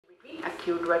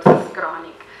acute versus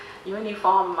chronic.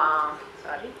 Uniform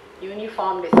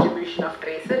distribution of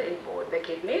tracer in both the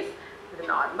kidneys is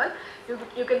normal.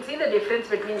 You can see the difference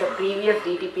between the previous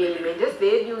DTPA images.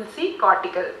 There you will see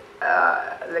cortical,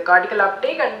 the cortical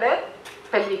uptake and the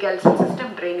pelvic calcium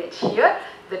system drainage. Here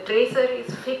the tracer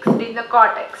is fixed in the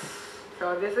cortex.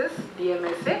 So this is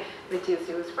DMSA, which is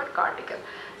used for cortical.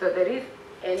 So there is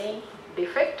any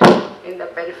defect in the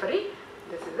periphery,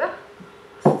 this is a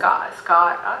scar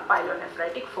or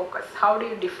pyelonephritic focus. How do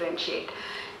you differentiate?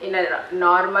 In a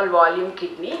normal volume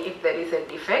kidney, if there is a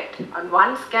defect, on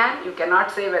one scan you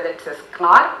cannot say whether it's a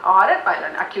scar or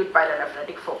a acute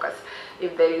pyelonephritic focus.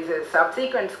 If there is a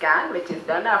subsequent scan which is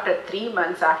done after 3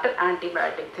 months after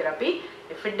antibiotic therapy,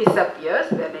 if it disappears,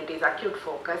 then it is acute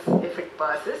focus. If it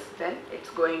persists, then it's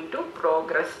going to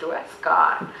progress to a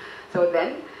scar. So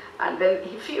then,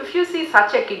 if you see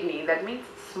such a kidney, that means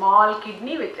small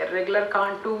kidney with irregular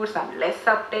contours and less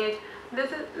uptake.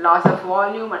 This is loss of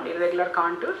volume and irregular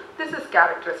contours. This is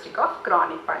characteristic of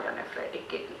chronic pyelonephritic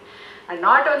kidney. And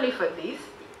not only for these,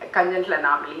 congenital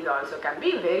anomalies also can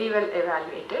be very well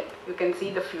evaluated. You can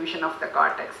see the fusion of the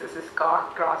cortex. This is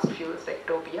cross-fused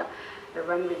ectopia, the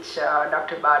one which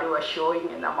Dr. Baru was showing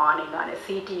in the morning on a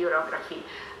CT urography.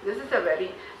 This is a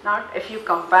very, if you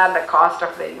compare the cost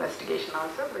of the investigation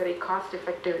also, very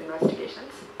cost-effective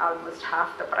investigations, almost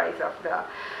half the price of the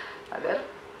other.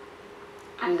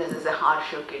 And this is a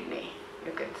horseshoe kidney.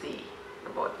 You can see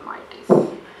both mites.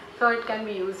 So it can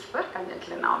be used for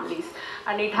congenital anomalies,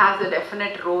 and it has a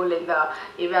definite role in the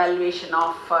evaluation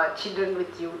of children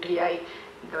with UTI,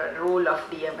 the role of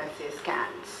DMSA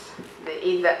scans.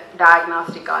 In the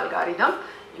diagnostic algorithm,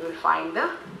 you will find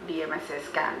the DMSA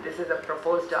scan. This is a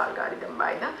proposed algorithm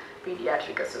by the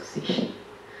Pediatric Association.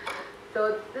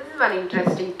 So this is one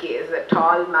interesting case. A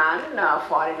tall man,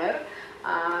 foreigner,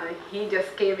 he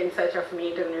just came in search of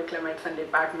me to nuclear medicine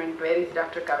department. Where is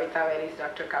Dr. Kavitha? Where is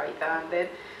Dr. Kavitha? And then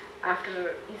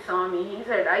after he saw me, he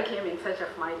said, I came in search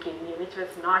of my kidney, which was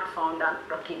not found on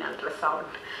routine ultrasound.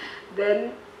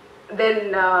 Then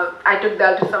I took the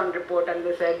ultrasound report, and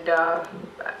they said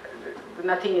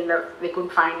nothing they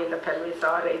couldn't find in the pelvis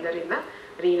or either in the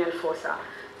renal fossa.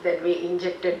 Then we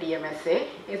injected DMSA.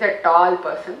 He's a tall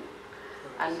person,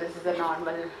 and this is a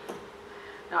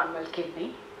normal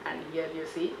kidney. And here you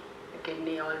see the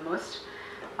kidney almost.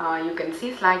 You can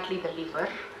see slightly the liver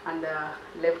on the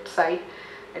left side.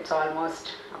 It's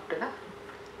almost up to the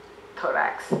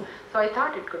thorax. So I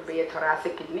thought it could be a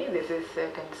thoracic kidney. This is, you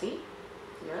can see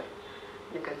here.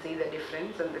 You can see the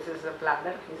difference, and this is the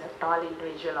bladder. He's a tall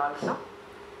individual also.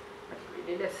 But we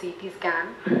did a CT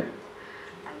scan,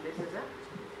 and this is a.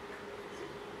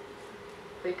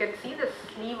 So you can see the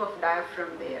sleeve of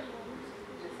diaphragm there.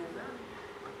 This is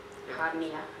a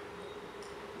hernia,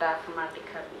 diaphragmatic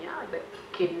hernia, the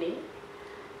kidney.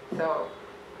 So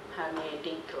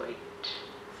herniating through it.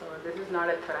 So this is not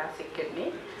a thoracic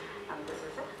kidney, and this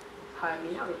is a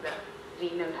hernia with the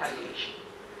renal herniation.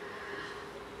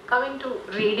 Coming to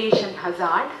radiation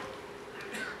hazard.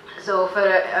 So for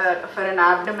an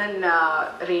abdomen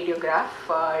radiograph,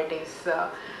 it is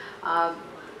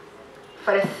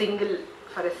for a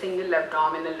single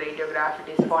abdominal radiograph,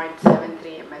 it is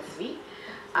 0.73 MSV,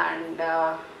 and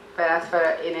whereas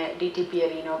in a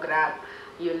DTPA renogram,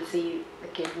 you will see the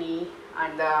kidney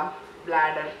and the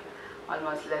bladder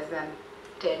almost less than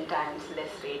 10 times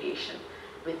less radiation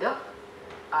with the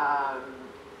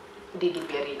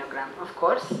DTPA renogram. Of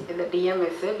course, in the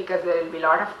DMSA, because there will be a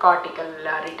lot of cortical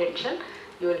retention,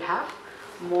 you will have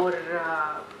more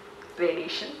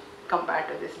radiation compared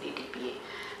to this DTPA.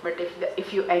 But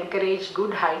if you encourage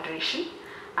good hydration,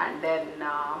 and then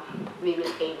we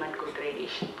will aim at good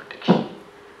radiation protection.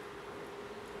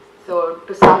 So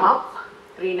to sum up,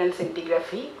 renal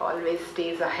scintigraphy always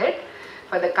stays ahead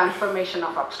for the confirmation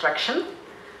of obstruction,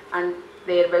 and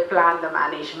thereby plan the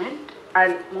management.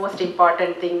 And most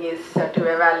important thing is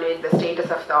to evaluate the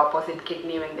status of the opposite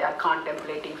kidney when they are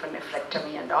contemplating for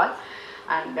nephrectomy and all.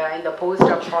 And in the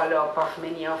post-op follow-up of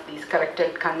many of these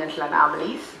corrected congenital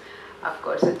anomalies, of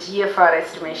course, the GFR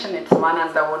estimation, it's one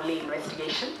and the only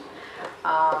investigation.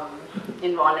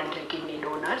 Involuntary kidney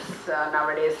donors,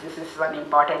 nowadays this is one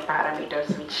important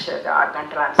parameters which the organ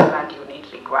transplant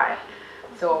unit require.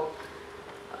 So,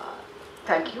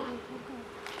 thank you.